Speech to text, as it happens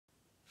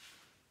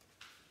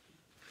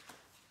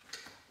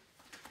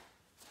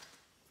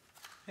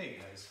Hey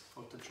guys,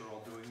 hope that you're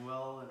all doing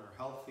well and are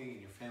healthy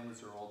and your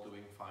families are all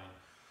doing fine.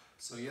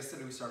 So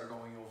yesterday we started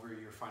going over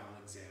your final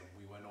exam.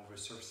 We went over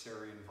surface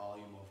area and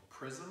volume of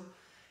prism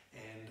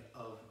and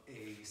of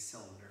a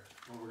cylinder.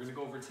 What we're going to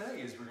go over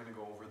today is we're going to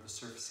go over the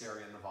surface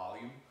area and the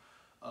volume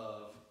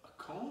of a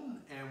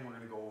cone, and we're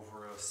going to go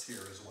over a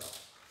sphere as well.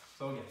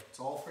 So again, it's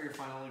all for your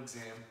final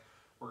exam.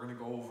 We're going to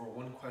go over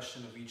one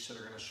question of each that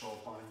are going to show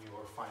up on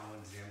your final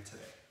exam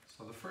today.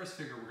 So the first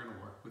figure we're going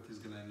to work with is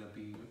going to end up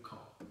being a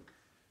cone.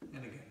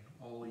 And again,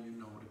 all of you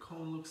know what a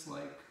cone looks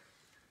like.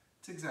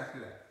 It's exactly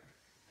that.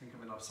 Think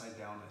of an upside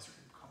down ice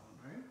cream cone,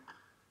 right?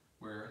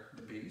 Where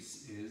the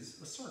base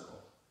is a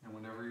circle. And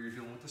whenever you're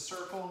dealing with a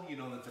circle, you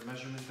know that the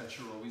measurement that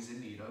you're always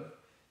in need of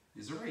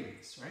is a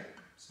radius, right?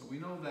 So we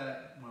know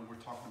that when we're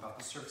talking about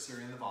the surface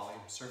area and the volume,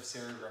 surface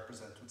area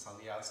represents what's on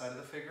the outside of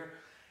the figure,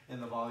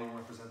 and the volume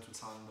represents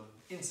what's on the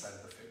inside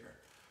of the figure.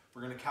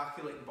 We're going to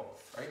calculate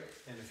both, right?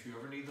 And if you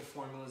ever need the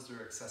formulas,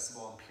 they're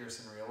accessible on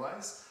Pearson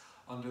Realize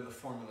under the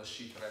formula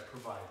sheet that I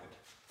provided.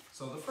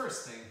 So the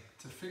first thing,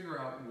 to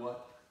figure out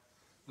what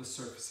the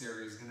surface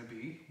area is going to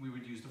be, we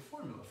would use the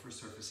formula for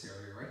surface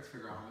area, right? To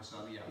figure out how much is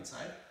on the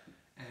outside.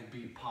 And it'd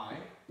be pi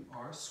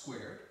r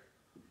squared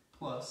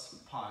plus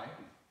pi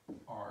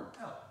r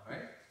l,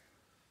 right?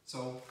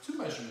 So two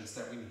measurements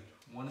that we need.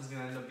 One is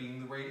going to end up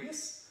being the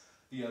radius.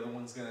 The other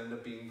one's going to end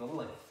up being the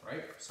length,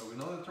 right? So we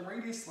know that the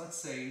radius, let's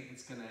say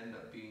it's going to end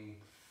up being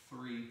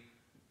 3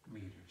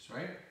 meters,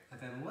 right?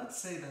 And then let's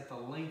say that the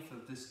length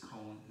of this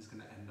cone is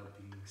going to end up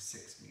being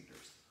 6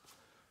 meters.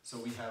 So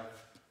we have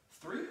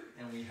 3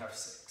 and we have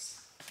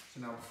 6. So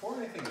now before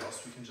anything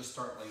else, we can just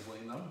start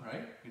labeling them,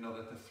 right? We know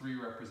that the 3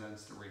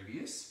 represents the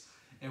radius,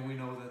 and we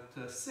know that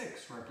the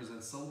 6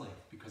 represents the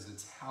length because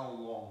it's how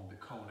long the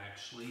cone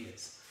actually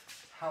is,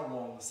 how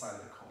long the side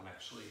of the cone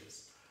actually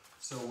is.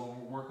 So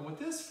when we're working with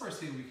this, first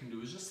thing we can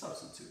do is just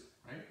substitute,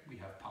 right? We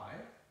have pi.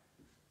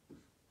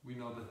 We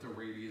know that the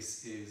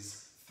radius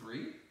is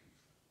 3,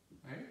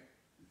 right?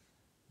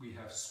 We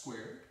have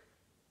squared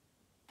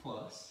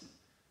plus,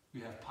 we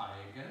have pi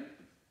again.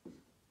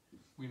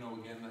 We know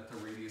again that the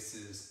radius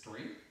is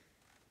 3.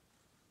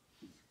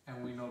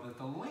 And we know that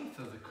the length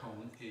of the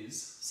cone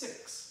is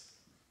 6.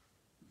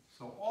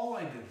 So all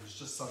I did was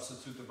just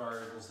substitute the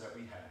variables that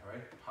we had,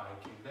 right? Pi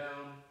came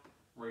down,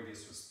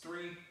 radius was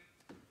 3,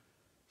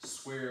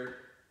 squared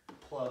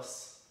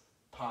plus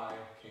pi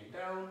came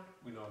down.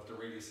 We know that the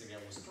radius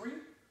again was 3.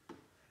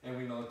 And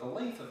we know that the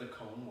length of the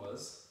cone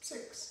was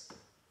 6.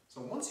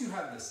 So once you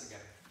have this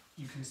again,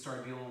 you can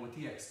start dealing with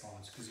the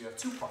exponents because you have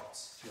two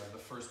parts. You have the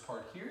first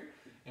part here,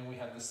 and we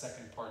have the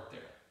second part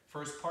there.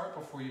 First part,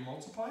 before you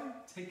multiply,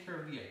 take care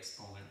of the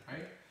exponent,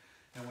 right?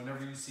 And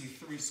whenever you see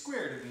 3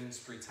 squared, it means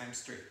 3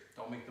 times 3.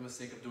 Don't make the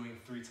mistake of doing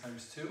 3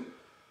 times 2.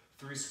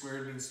 3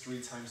 squared means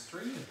 3 times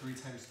 3, and 3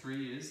 times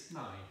 3 is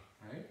 9,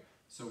 right?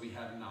 So we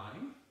have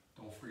 9.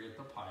 Don't forget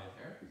the pi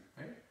there,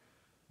 right?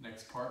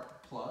 Next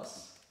part,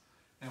 plus.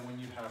 And when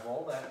you have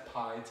all that,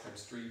 pi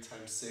times 3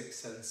 times 6,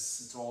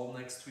 since it's all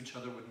next to each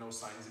other with no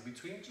signs in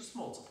between, just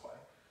multiply.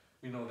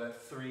 We know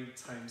that 3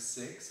 times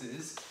 6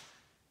 is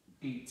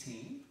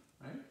 18,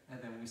 right?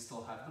 And then we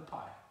still have the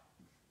pi.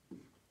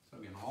 So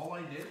again, all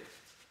I did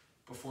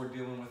before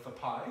dealing with the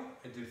pi,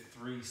 I did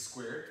 3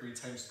 squared. 3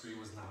 times 3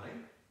 was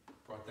 9.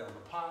 Brought down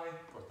the pi,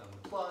 brought down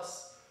the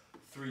plus.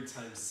 3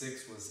 times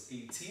 6 was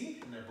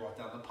 18, and I brought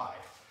down the pi.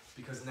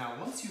 Because now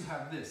once you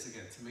have this,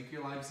 again, to make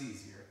your lives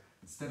easier,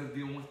 instead of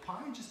dealing with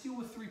pi, just deal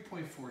with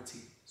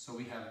 3.14. So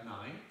we have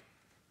 9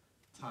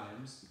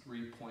 times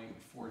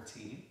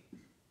 3.14,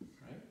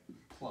 right?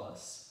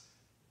 Plus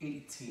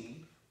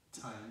 18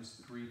 times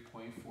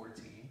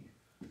 3.14.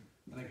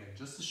 And again,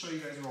 just to show you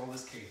guys where all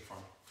this came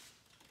from,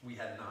 we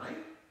had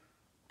 9,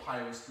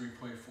 pi was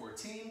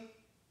 3.14,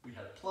 we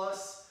had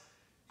plus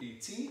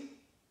 18,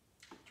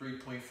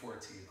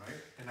 3.14,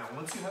 right? And now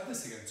once you have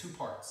this again, two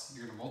parts,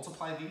 you're going to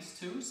multiply these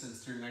two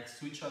since they're next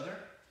to each other.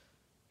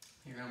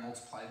 You're going to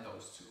multiply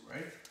those two,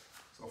 right?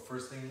 So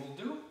first thing we'll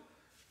do,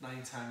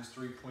 9 times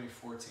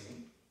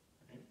 3.14,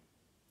 right?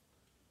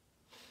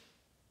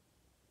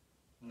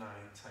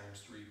 9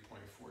 times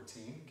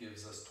 3.14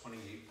 gives us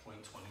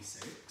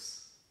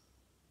 28.26.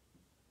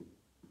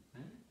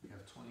 Right? We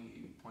have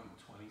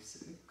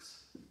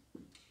 28.26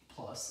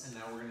 plus, and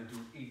now we're going to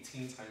do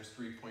 18 times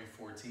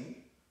 3.14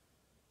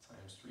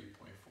 times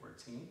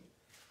 3.14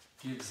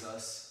 gives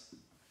us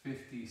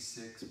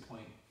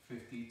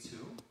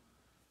 56.52.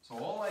 So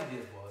all I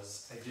did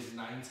was, I did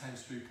 9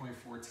 times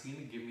 3.14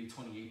 to give me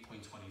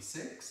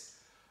 28.26.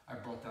 I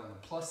brought down the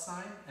plus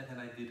sign, and then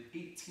I did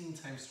 18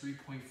 times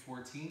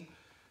 3.14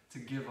 to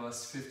give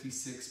us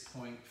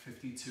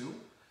 56.52.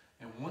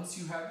 And once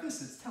you have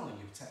this, it's telling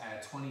you to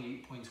add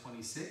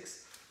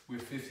 28.26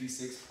 with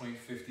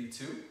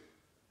 56.52,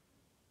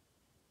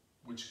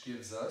 which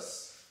gives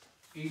us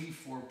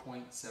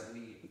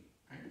 84.78,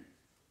 right?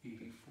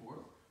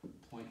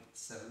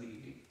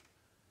 84.78.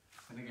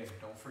 And again,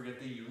 don't forget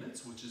the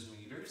units, which is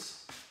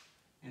meters.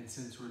 And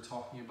since we're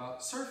talking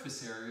about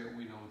surface area,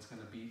 we know it's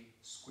going to be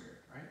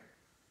squared, right?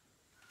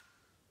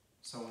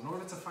 So in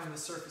order to find the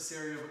surface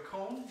area of a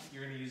cone,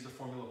 you're going to use the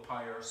formula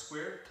pi r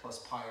squared plus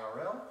pi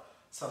rl.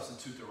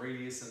 Substitute the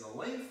radius and the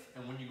length,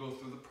 and when you go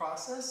through the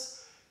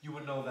process, you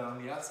would know that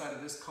on the outside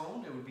of this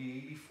cone, it would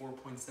be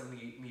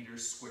 84.78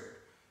 meters squared.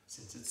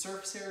 Since its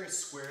surface area is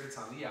squared, it's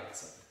on the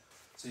outside.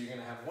 So you're going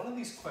to have one of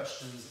these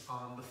questions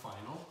on the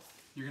final.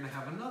 You're going to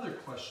have another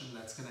question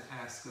that's going to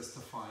ask us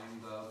to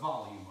find the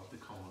volume of the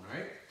cone,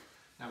 right?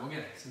 Now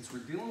again, since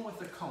we're dealing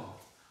with a cone,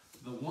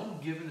 the one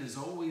given is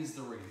always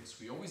the radius.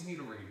 We always need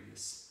a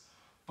radius.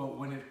 But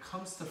when it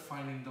comes to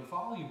finding the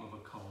volume of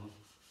a cone,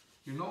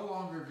 you're no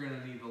longer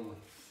going to need the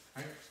length,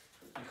 right?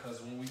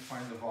 Because when we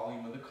find the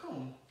volume of the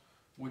cone,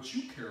 what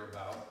you care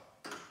about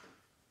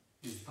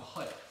is the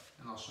height.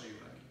 And I'll show you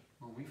what I mean.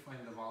 When we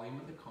find the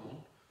volume of the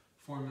cone,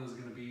 formula is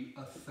going to be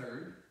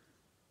 1/3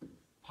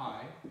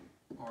 pi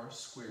r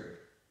squared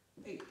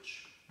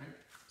h, right?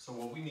 So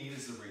what we need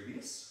is the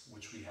radius,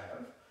 which we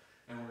have,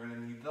 and we're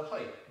going to need the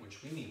height,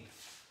 which we need.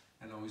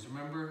 And always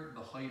remember,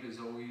 the height is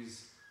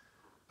always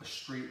a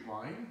straight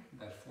line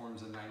that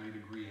forms a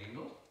 90-degree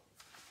angle.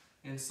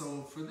 And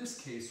so for this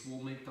case,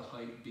 we'll make the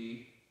height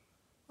be,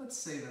 let's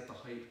say that the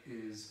height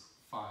is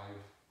 5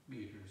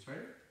 meters,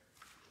 right?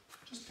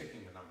 Just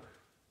picking a number.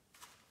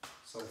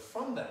 So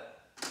from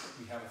that,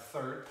 we have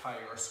 1/3 pi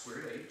r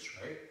squared h,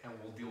 right? And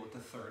we'll deal with the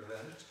third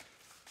then.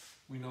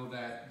 We know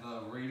that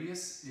the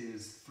radius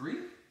is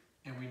 3,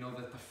 and we know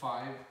that the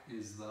 5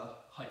 is the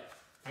height,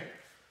 right?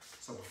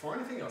 So before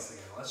anything else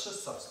again, let's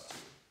just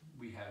substitute.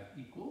 We have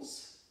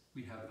equals,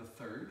 we have the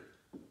third,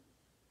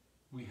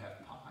 we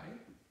have pi.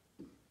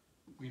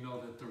 We know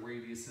that the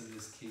radius in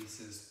this case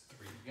is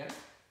 3 again.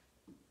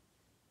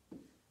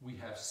 We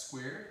have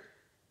squared,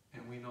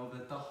 and we know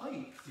that the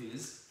height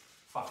is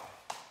 5.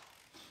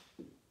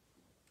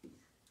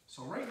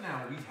 So right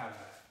now we have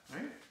that,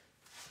 right?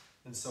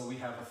 And so we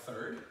have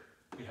 1/3,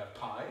 we have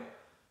pi.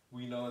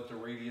 We know that the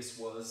radius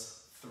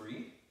was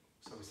 3,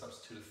 so we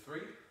substituted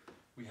 3.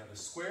 We have a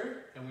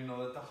square, and we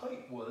know that the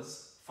height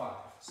was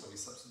 5, so we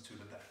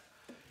substituted that.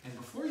 And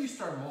before you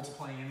start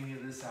multiplying any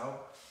of this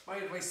out, my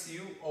advice to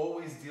you,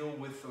 always deal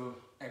with the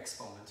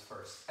exponents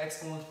first.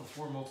 Exponents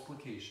before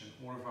multiplication,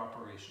 order of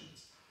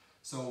operations.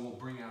 So we'll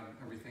bring out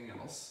everything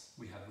else.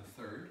 We have the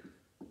third,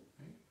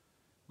 right?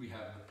 We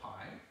have the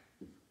pi.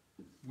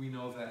 We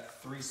know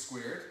that 3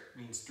 squared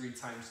means 3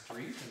 times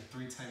 3, and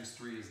 3 times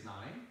 3 is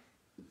 9.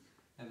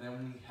 And then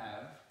we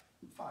have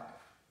 5,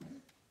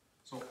 right?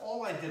 So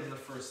all I did in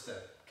the first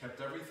step,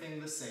 kept everything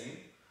the same,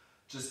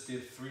 just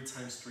did 3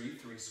 times 3,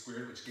 3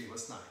 squared, which gave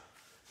us 9.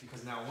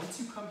 Because now once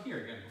you come here,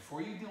 again,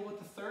 before you deal with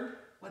the third,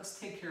 let's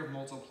take care of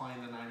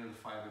multiplying the 9 and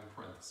the 5 in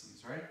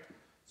parentheses, right?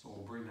 So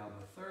we'll bring down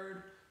the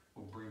third,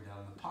 we'll bring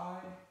down the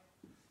pi,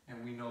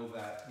 and we know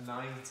that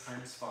 9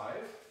 times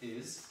 5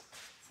 is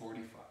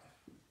 45.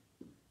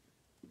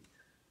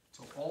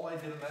 So all I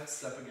did in that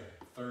step again,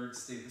 third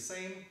stayed the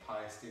same,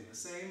 pi stayed the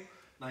same,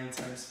 9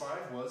 times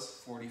 5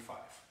 was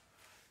 45.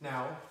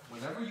 Now,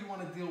 whenever you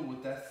want to deal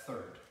with that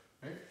third,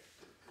 right?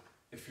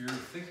 If you're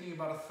thinking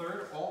about a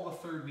third, all the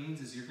third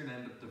means is you're going to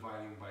end up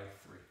dividing by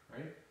 3,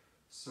 right?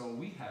 So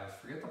we have,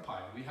 forget the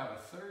pi, we have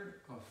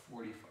 1/3 of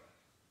 45,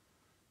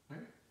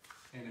 right?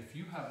 And if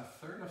you have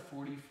 1/3 of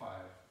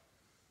 45,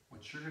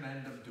 what you're going to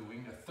end up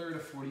doing, 1/3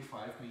 of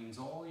 45 means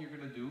all you're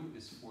going to do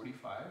is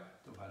 45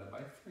 divided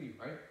by 3,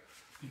 right?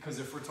 Because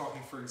if we're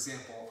talking, for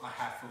example, a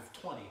half of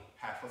 20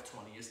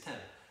 is 10.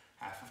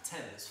 Half of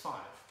 10 is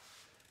 5.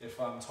 If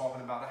I'm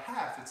talking about a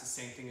half, it's the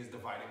same thing as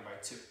dividing by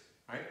 2,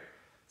 right?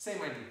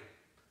 Same idea.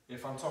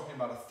 If I'm talking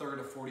about 1/3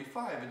 of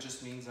 45, it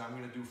just means I'm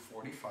going to do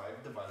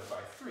 45 divided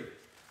by 3.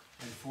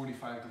 And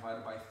 45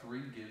 divided by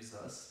 3 gives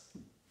us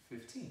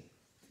 15,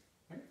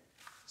 right?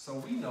 So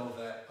we know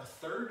that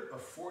 1/3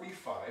 of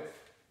 45,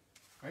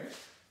 right?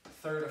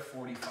 1/3 of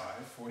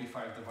 45,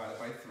 45 divided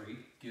by 3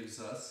 gives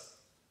us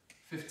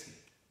 15,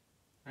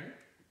 right?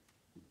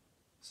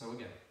 So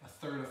again,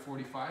 1/3 of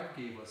 45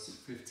 gave us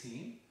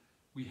 15.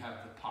 We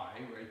have the pi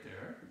right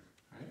there,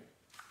 right?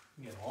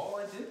 Again, all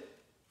I did,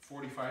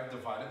 45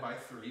 divided by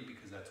 3,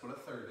 because that's what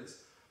 1/3 is.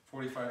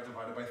 45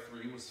 divided by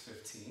 3 was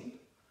 15.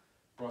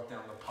 Brought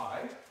down the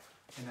pi,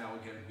 and now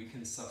again, we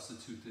can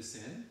substitute this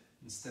in.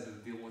 Instead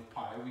of dealing with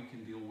pi, we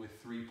can deal with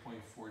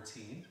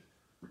 3.14,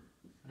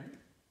 right?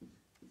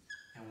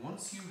 And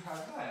once you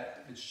have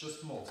that, it's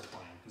just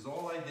multiplying, because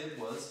all I did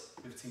was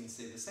 15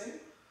 stayed the same.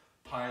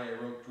 Pi, I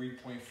wrote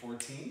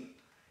 3.14.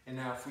 And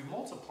now if we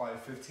multiply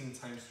 15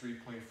 times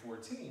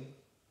 3.14,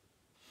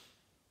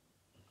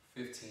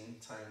 15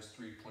 times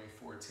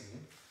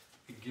 3.14,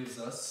 it gives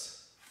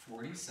us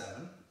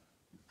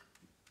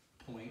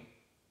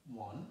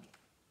 47.1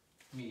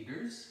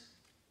 meters.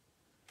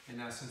 And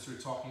now since we're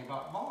talking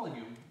about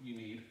volume, you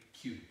need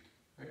cubed,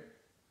 right?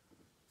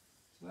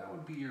 So that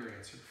would be your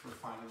answer for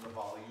finding the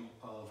volume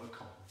of a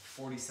cone,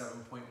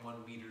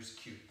 47.1 meters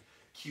cubed.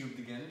 Cubed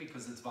again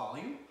because it's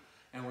volume.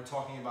 And we're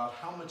talking about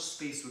how much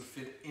space would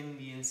fit in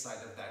the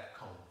inside of that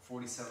cone.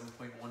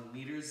 47.1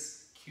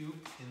 meters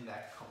cubed in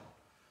that cone.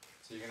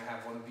 So you're going to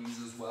have one of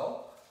these as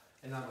well.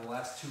 And now the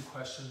last two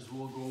questions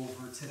we'll go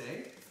over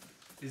today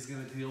is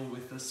going to deal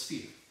with a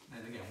sphere.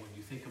 And again, when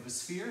you think of a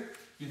sphere,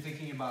 you're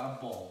thinking about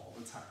a ball all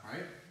the time,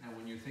 right? And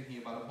when you're thinking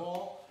about a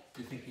ball,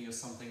 you're thinking of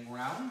something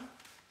round.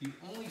 The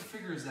only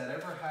figures that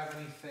ever have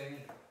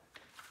anything,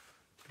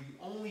 the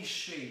only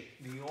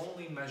shape, the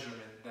only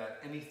measurement that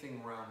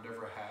anything round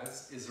ever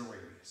has is a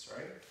radius,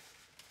 right?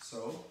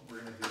 So we're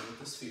going to deal with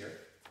the sphere.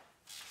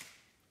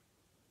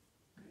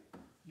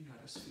 You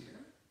got a sphere.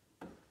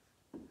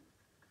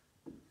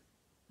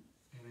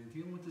 And in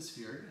dealing with the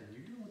sphere, again,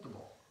 you're dealing with the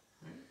ball,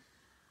 right?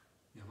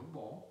 You have a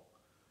ball.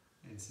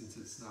 And since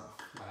it's not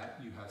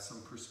flat, you have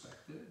some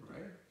perspective,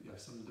 right? You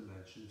have some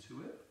dimension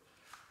to it.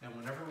 And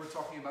whenever we're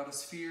talking about a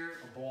sphere,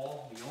 a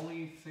ball, the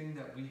only thing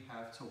that we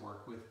have to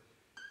work with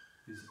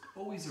is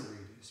always a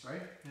radius,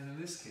 right? And in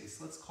this case,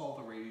 let's call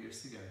the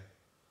radius again.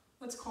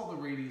 Let's call the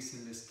radius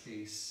in this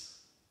case,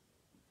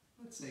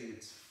 let's say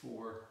it's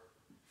 4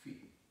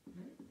 feet.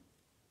 Right?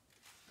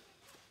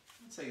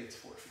 Let's say it's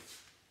 4 feet.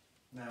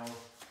 Now,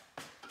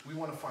 we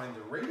want to find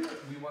the radius,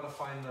 we want to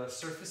find the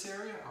surface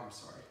area,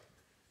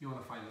 you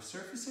want to find the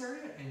surface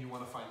area and you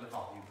want to find the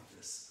volume of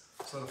this.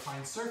 So to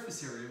find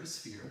surface area of a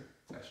sphere,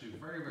 it's actually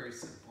very, very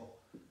simple.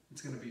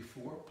 It's going to be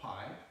 4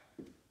 pi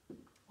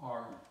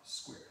r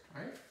squared,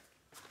 right?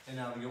 And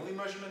now the only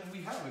measurement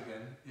we have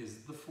again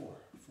is the 4.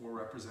 4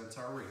 represents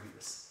our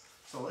radius.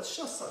 So let's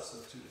just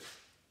substitute it.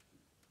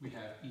 We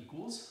have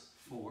equals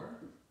 4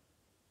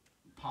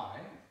 pi.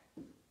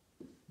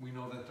 We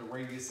know that the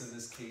radius in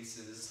this case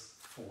is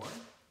 4.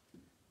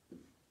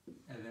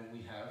 And then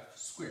we have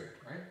squared,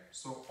 right?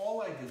 So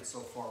all I did so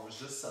far was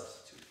just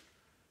substitute.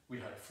 We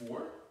had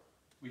 4,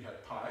 we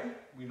had pi,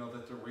 we know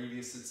that the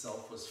radius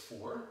itself was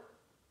 4,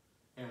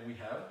 and we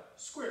have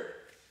squared.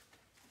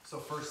 So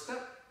first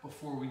step,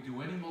 before we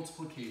do any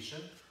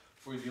multiplication,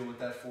 before we deal with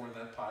that 4 and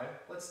that pi,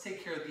 let's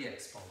take care of the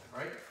exponent,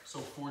 right? So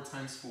 4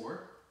 times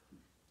 4,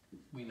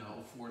 we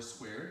know 4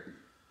 squared.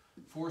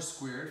 4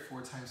 squared,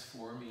 4 times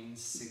 4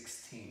 means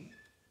 16.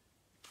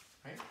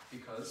 Right?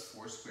 Because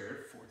 4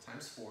 squared, 4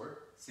 times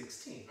 4,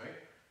 16, right?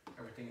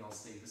 Everything else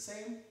stayed the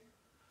same.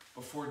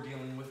 Before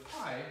dealing with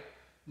pi,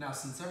 now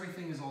since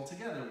everything is all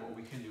together, what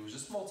we can do is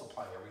just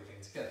multiply everything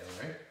together,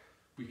 right?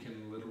 We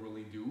can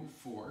literally do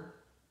 4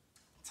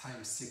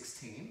 times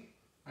 16,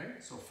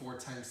 right? So 4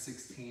 times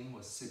 16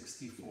 was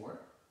 64.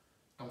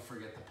 Don't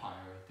forget the pi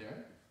right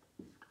there,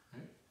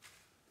 right?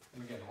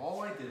 And again,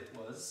 all I did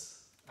was,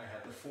 I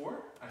had the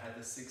 4, I had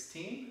the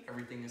 16,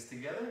 everything is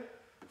together.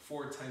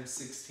 4 times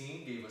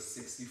 16 gave us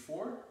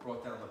 64,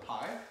 brought down the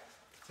pi.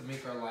 To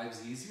make our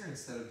lives easier,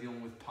 instead of dealing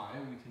with pi,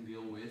 we can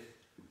deal with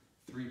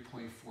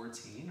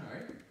 3.14,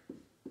 right?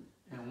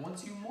 And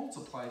once you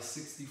multiply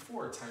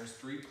 64 times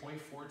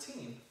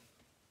 3.14,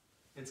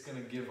 it's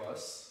going to give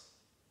us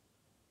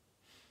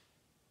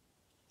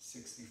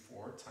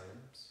 64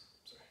 times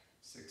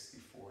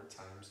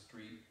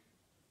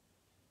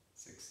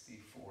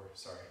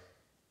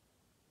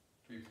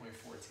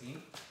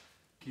 3.14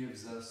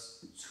 gives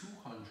us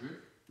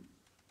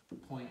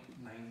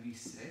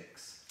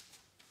 200.96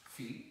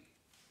 feet.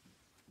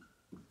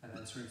 And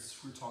then since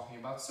we're talking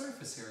about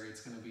surface area,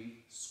 it's going to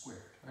be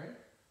squared, right?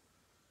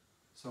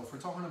 So if we're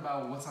talking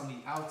about what's on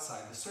the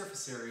outside, the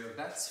surface area of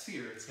that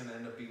sphere, it's going to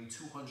end up being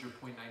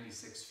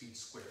 200.96 feet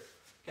squared.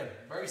 Again,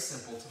 very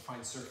simple to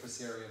find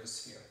surface area of a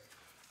sphere.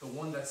 The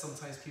one that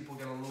sometimes people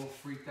get a little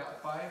freaked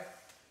out by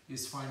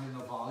is finding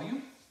the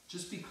volume.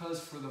 Just because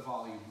for the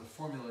volume, the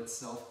formula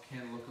itself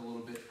can look a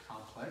little bit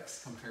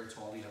complex compared to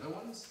all the other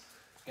ones.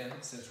 Again,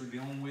 since we're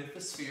dealing with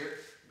the sphere,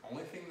 the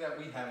only thing that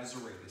we have is a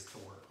radius to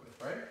work with,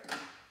 right?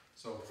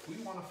 So if we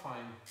want to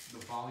find the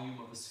volume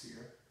of a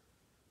sphere,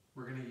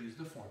 we're going to use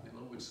the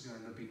formula, which is going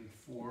to end up being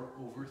 4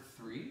 over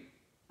 3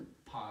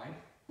 pi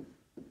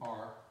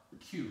r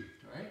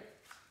cubed, right?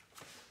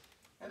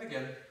 And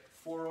again,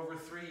 4 over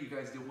 3, you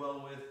guys did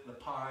well with the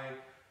pi,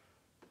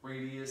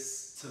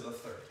 radius to the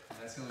third. And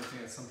that's the only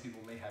thing that some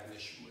people may have an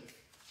issue with.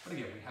 But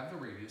again, we have the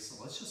radius, so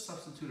let's just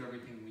substitute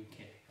everything we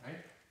can,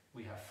 right?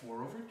 We have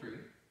 4 over 3.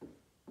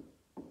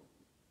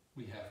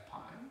 We have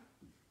pi.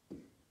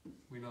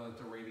 We know that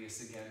the radius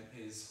again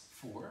is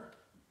 4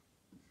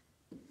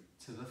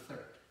 to the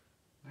third,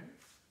 right?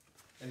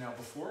 And now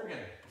before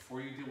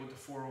you deal with the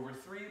 4 over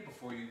 3,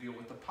 before you deal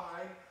with the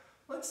pi,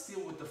 let's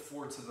deal with the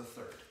 4 to the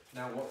third.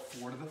 Now what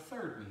 4 to the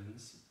third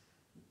means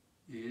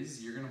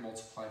is you're going to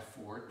multiply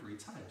 4 3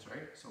 times,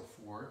 right? So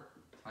 4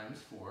 times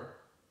 4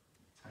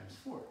 times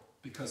 4.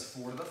 Because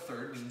 4 to the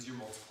third means you're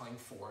multiplying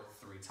 4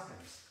 3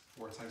 times.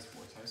 4 times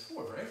 4 times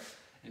 4, right?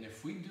 And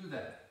if we do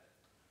that,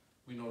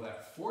 we know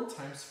that 4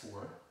 times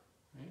 4,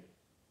 right?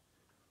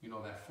 We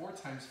know that 4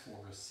 times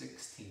 4 is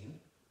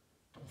 16.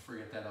 Don't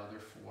forget that other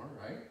 4,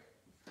 right?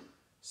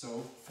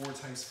 So 4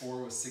 times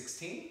 4 was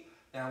 16.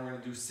 Now we're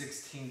going to do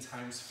 16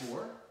 times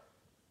 4,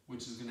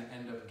 which is going to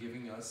end up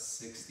giving us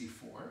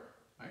 64,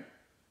 right?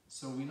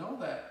 So we know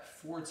that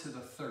 4 to the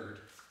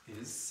third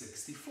is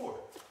 64.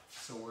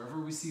 So wherever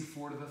we see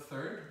 4 to the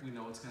third, we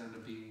know it's going to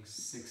end up being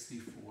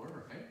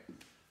 64, right?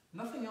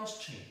 Nothing else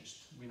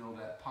changed. We know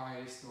that pi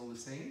is still the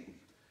same,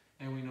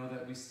 and we know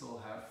that we still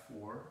have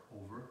 4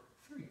 over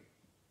 3,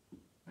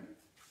 right?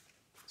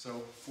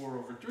 So 4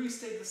 over 3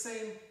 stayed the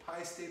same,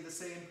 pi stayed the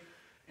same,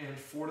 and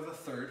 4 to the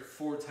third,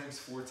 4 times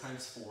 4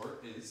 times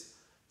 4 is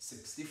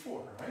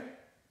 64, right?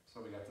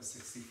 So we got the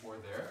 64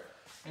 there.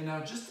 And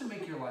now just to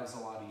make your lives a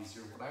lot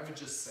easier, what I would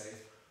just say,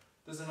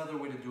 there's another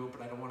way to do it,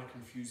 but I don't want to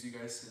confuse you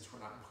guys since we're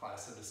not in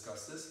class to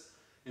discuss this.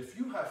 If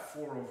you have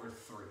 4 over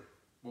 3,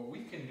 what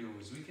we can do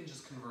is we can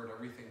just convert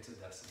everything to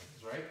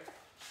decimals, right?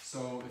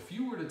 So if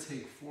you were to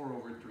take 4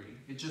 over 3,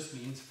 it just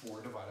means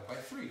 4 divided by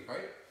 3,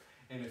 right?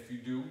 And if you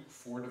do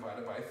 4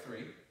 divided by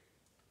 3,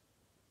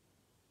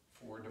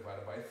 4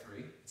 divided by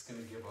 3, it's going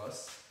to give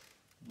us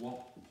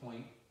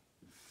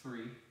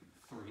 1.33.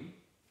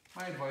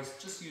 My advice,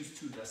 just use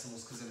 2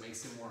 decimals because it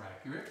makes it more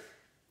accurate.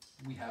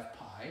 We have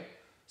pi,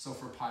 so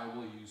for pi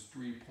we'll use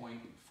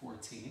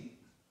 3.14.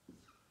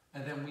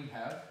 And then we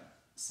have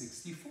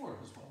 64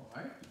 as well,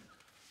 right?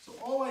 So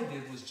all I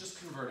did was just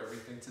convert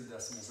everything to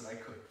decimals that I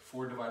could.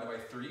 4 divided by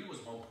 3 was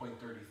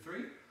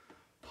 1.33.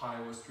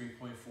 Pi was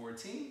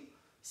 3.14.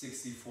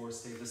 64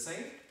 stayed the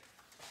same.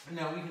 And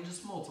now we can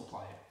just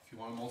multiply it. If you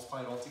want to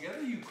multiply it all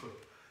together, you could.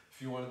 If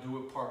you want to do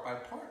it part by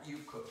part, you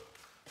could.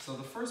 So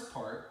the first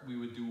part, we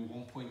would do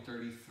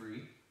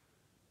 1.33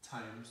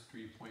 times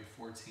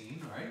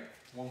 3.14, right?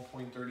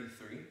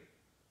 1.33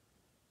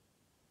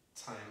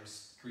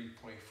 times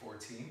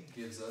 3.14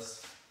 gives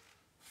us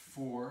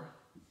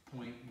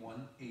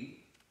 4.18.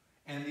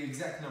 And the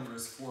exact number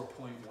is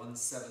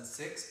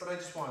 4.176, but I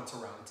just wanted to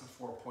round to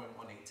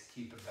 4.18 to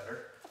keep it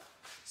better.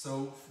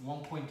 So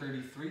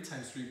 1.33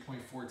 times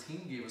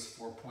 3.14 gave us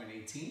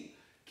 4.18.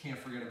 Can't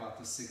forget about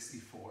the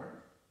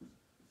 64.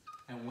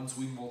 And once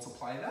we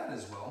multiply that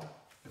as well,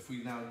 if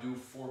we now do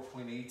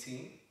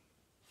 4.18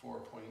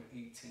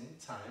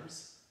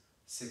 times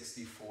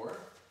 64,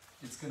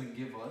 it's going to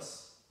give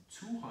us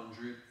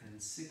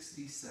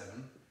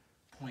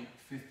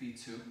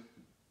 267.52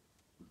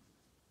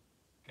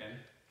 again,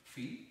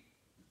 feet.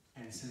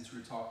 And since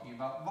we're talking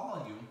about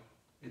volume,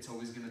 it's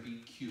always going to be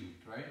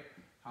cubed, right?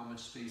 How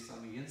much space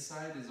on the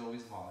inside is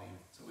always volume.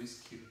 It's always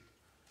cubed.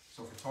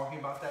 So if we're talking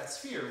about that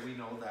sphere, we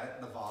know that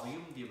the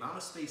volume, the amount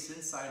of space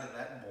inside of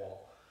that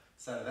ball,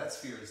 inside of that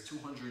sphere is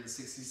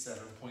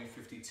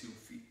 267.52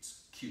 feet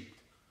cubed.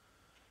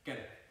 Again,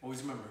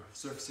 always remember,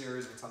 surface area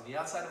is what's on the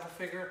outside of a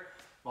figure.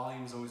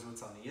 Volume is always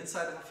what's on the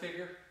inside of a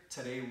figure.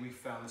 Today we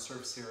found the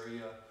surface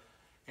area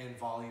and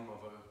volume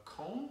of a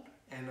cone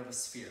and of a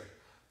sphere.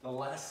 The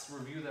last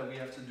review that we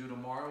have to do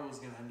tomorrow is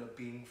going to end up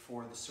being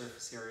for the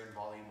surface area and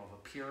volume of a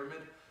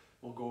pyramid.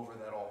 We'll go over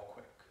that all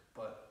quick.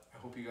 But I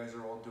hope you guys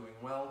are all doing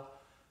well.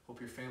 Hope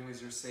your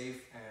families are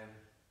safe and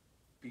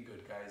be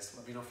good, guys.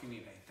 Let me know if you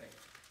need anything.